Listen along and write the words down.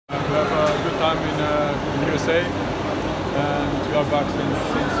time in USA, and we are back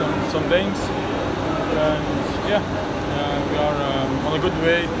since some games. And yeah, we are on a good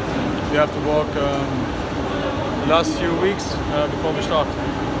way. We have to work the last few weeks before we start.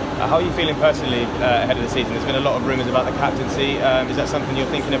 How are you feeling personally ahead of the season? There's been a lot of rumours about the captaincy. Is that something you're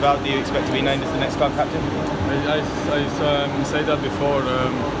thinking about? Do you expect to be named as the next club captain? I say that before.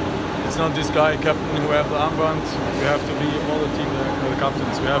 It's not this guy captain who have the armband. We have to be all the team the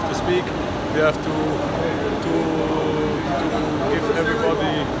captains. We have to speak. We have to give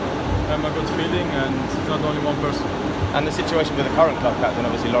everybody a good feeling, and it's not only one person. And the situation with the current club captain,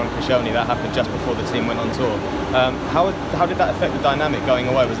 obviously Lyon, that happened just before the team went on tour. How did that affect the dynamic going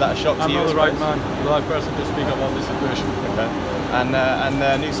away? Was that a shock to you? I'm not the right man, the right person to speak about this situation. Okay. And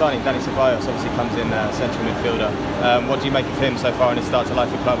new signing, Danny Ceballos, obviously comes in central midfielder. What do you make of him so far in his start to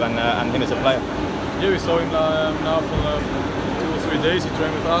life at club and him as a player? Yeah, we saw him now for 2 or 3 days. He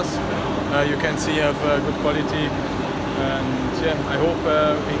trained with us. You can see he have good quality, and yeah, I hope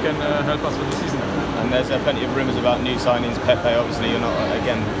he can help us with the season. And there's plenty of rumours about new signings. Pepe, obviously, you're not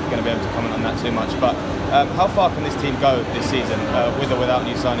again going to be able to comment on that too much. But how far can this team go this season, with or without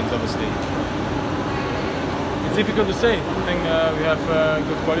new signings? Obviously, it's difficult to say. I think we have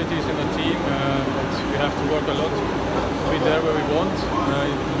good qualities in the team, but we have to work a lot to be there where we want.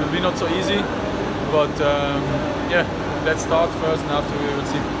 It will be not so easy, but yeah, let's start first, and after we will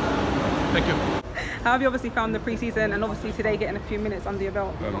see. Thank you. How have you obviously found the pre-season, and obviously today getting a few minutes under your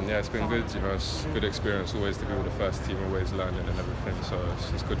belt? Yeah, it's been good. You know, it's a good experience always to be with the first team, always learning and everything. So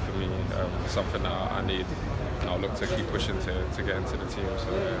it's good for me. Something that I need, and I'll look to keep pushing to get into the team.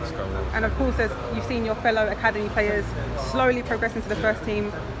 So yeah, it's going well. And of course, as you've seen your fellow academy players slowly progress into the first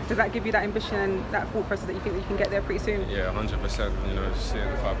team, does that give you that ambition and that thought process that you think that you can get there pretty soon? Yeah, 100%. You know, just seeing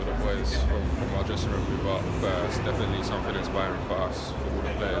the 5 of the boys from our dressing room move up, it's definitely something inspiring for us, for all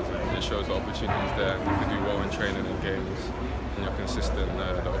the players. And it shows the opportunities there. And if you do well in training and games, and you're consistent,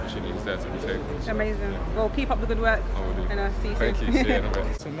 the opportunity is there to be taken. So, amazing. Yeah. Well, keep up the good work. I will do. And see you Thank soon. you. See you in a bit.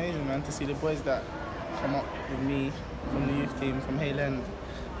 It's amazing, man, to see the boys that come up with me from the youth team, from Lyon,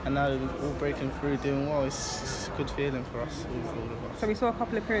 and now all breaking through, doing well. It's a good feeling for us, all of us. So we saw a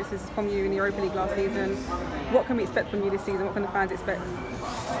couple of appearances from you in the Europa League last season. What can we expect from you this season? What can the fans expect?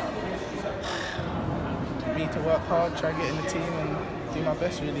 Me to work hard, try to get in the team and do my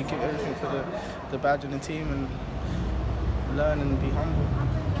best, really give everything for the badge and the team, and learn and be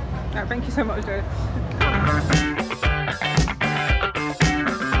humble. Thank you so much, Joe.